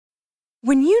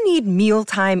When you need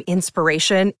mealtime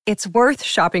inspiration, it's worth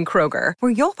shopping Kroger,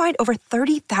 where you'll find over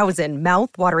 30,000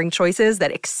 mouth-watering choices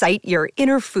that excite your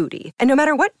inner foodie. And no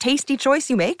matter what tasty choice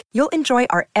you make, you'll enjoy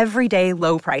our everyday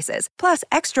low prices, plus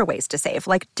extra ways to save,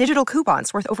 like digital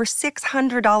coupons worth over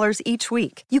 $600 each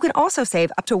week. You can also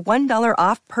save up to $1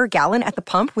 off per gallon at the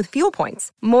pump with fuel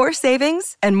points. More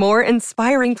savings and more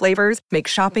inspiring flavors make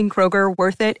shopping Kroger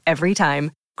worth it every time.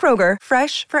 Kroger,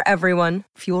 fresh for everyone.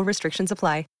 Fuel restrictions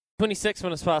apply. 26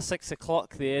 minutes past 6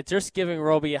 o'clock there. Just giving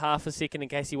Robbie a half a second in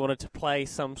case he wanted to play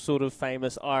some sort of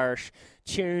famous Irish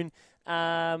tune.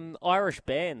 Irish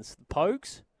bands.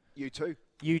 Pogues? U2.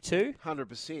 U2?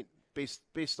 100%.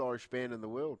 Best Irish band in the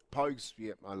world. Pogues,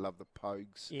 yeah, I love the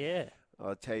Pogues. Yeah.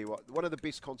 I'll tell you what, one of the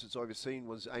best concerts I've ever seen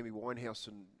was Amy Winehouse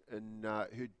in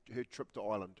her trip to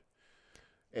Ireland.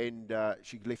 And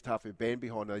she left half her band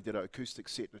behind. They did an acoustic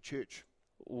set in a church.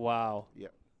 Wow. Yeah.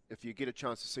 If you get a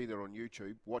chance to see that on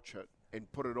YouTube, watch it and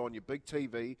put it on your big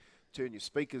TV, turn your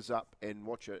speakers up and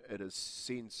watch it. It is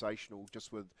sensational,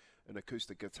 just with an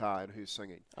acoustic guitar and her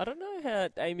singing. I don't know how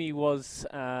Amy was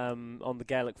on the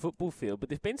Gaelic football field, but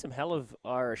there's been some hell of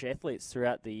Irish athletes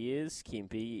throughout the years,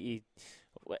 Kempy.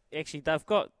 Actually, they've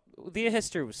got their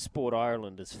history with Sport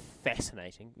Ireland is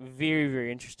fascinating, very, very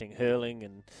interesting. Hurling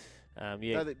and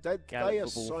they are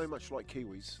so much like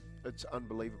Kiwis. It's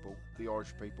unbelievable. The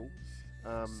Irish people.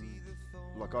 I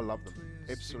love them.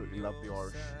 Absolutely love the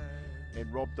Irish.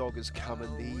 And Rob Dog is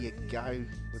coming. There you go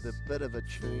with a bit of a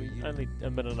tune. Only a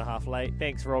minute and a half late.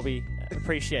 Thanks, Robbie.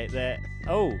 Appreciate that.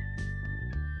 Oh,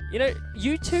 you know,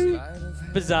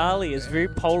 U2 bizarrely is very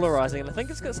polarising, and I think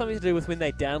it's got something to do with when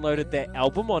they downloaded that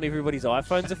album on everybody's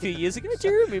iPhones a few years ago. Do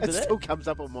you remember that? It still comes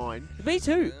up on mine. Me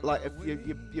too. Like if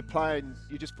you're playing,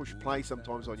 you just push play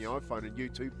sometimes on your iPhone, and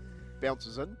U2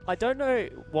 bounces in. I don't know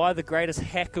why the greatest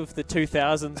hack of the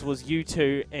 2000s was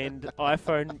U2 and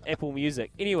iPhone Apple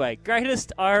Music. Anyway,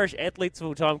 greatest Irish athletes of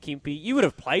all time, Kempy. You would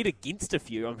have played against a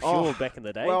few, I'm sure, back in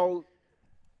the day. Well,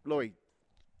 Louis,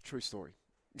 true story.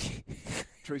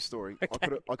 True story.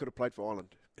 Okay. I could have played for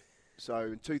Ireland. So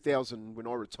in 2000, when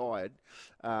I retired,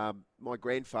 my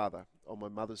grandfather on my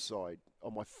mother's side,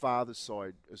 on my father's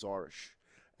side, is Irish,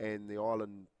 and the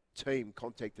Ireland team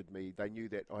contacted me. They knew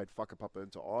that I had whakapapa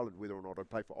into Ireland, whether or not I'd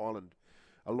play for Ireland,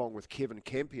 along with Kevin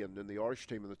Campion in the Irish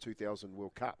team in the 2000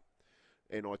 World Cup.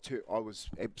 And I was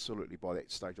absolutely, by that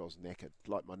stage, I was knackered.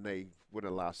 Like my knee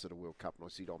wouldn't have lasted a World Cup. And I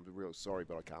said, I'm real sorry,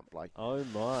 but I can't play. Oh,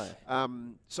 my.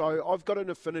 So I've got an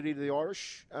affinity to the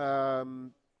Irish.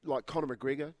 Like Conor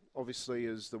McGregor, obviously,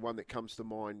 is the one that comes to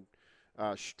mind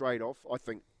straight off. I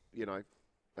think,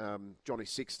 Johnny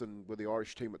Sexton with the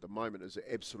Irish team at the moment is an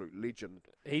absolute legend.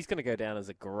 He's going to go down as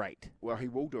a great. Well, he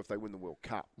will do if they win the World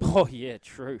Cup. Oh, yeah,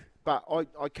 true. But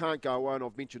I can't go away, and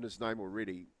I've mentioned his name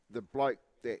already. The bloke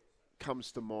that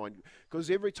comes to mind, because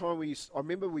every time I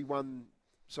remember we won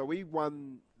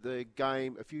the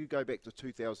game. If you go back to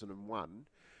 2001,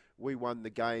 we won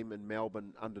the game in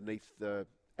Melbourne underneath the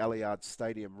Allianz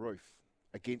Stadium roof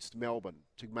against Melbourne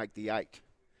to make the 8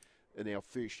 in our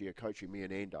first year coaching, me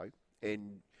and Ando.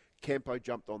 And Campo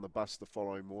jumped on the bus the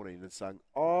following morning and sang,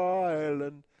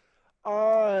 Ireland,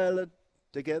 Ireland,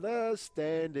 together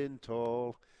standing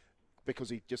tall,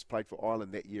 because he just played for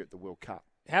Ireland that year at the World Cup.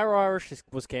 How Irish is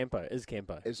Campo?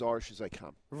 As Irish as they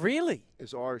come. Really?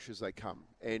 As Irish as they come.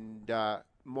 And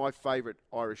my favourite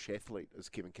Irish athlete is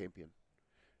Kevin Campion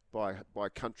by a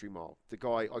country mile. The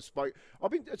guy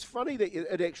it's funny that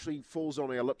it actually falls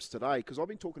on our lips today, because I've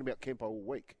been talking about Campo all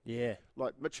week. Yeah.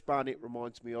 Like Mitch Barnett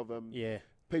reminds me of him. Yeah.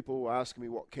 People were asking me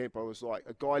what Campo was like.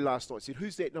 A guy last night said,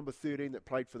 who's that number 13 that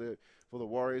played for the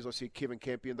Warriors? I said, Kevin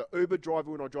Campion. The Uber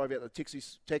driver, when I drove out the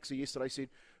taxi yesterday, said,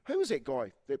 who was that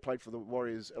guy that played for the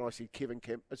Warriors? And I said, Kevin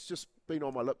Campion. It's just been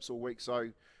on my lips all week, so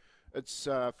it's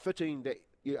fitting that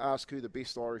you ask who the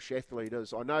best Irish athlete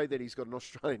is. I know that he's got an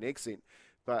Australian accent,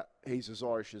 but he's as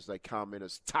Irish as they come and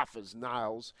as tough as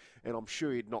nails, and I'm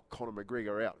sure he'd knock Conor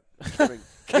McGregor out.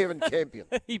 Kevin Campion.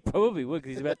 He probably would,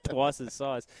 because he's about twice his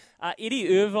size.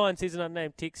 Eddie Irvine says, an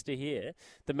unnamed texter here,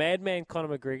 the madman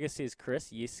Conor McGregor, says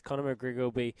Chris. Yes, Conor McGregor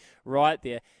will be right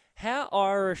there. How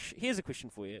Irish... Here's a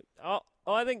question for you.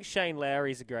 I think Shane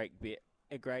Lowry's a great bet,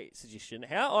 a great suggestion.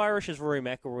 How Irish is Rory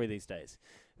McIlroy these days?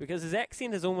 Because his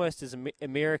accent is almost as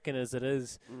American as it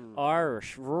is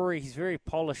Irish. Rory, he's very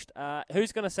polished.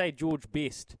 Who's going to say George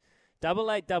Best?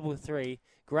 8833,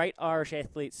 great Irish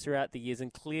athletes throughout the years,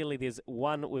 and clearly there's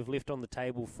one we've left on the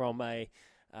table from a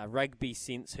rugby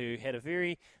sense who had a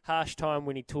very harsh time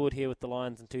when he toured here with the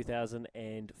Lions in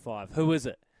 2005. Who is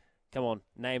it? Come on,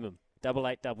 name him.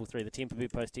 8833, the Temper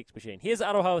Bit Post text machine. Here's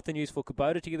Aroha with the news for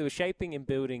Kubota. Together with Shaping and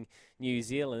Building New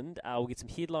Zealand, we'll get some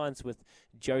headlines with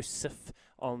Joseph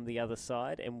on the other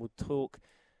side, and we'll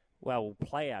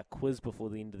play our quiz before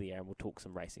the end of the year, and we'll talk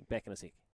some racing. Back in a sec.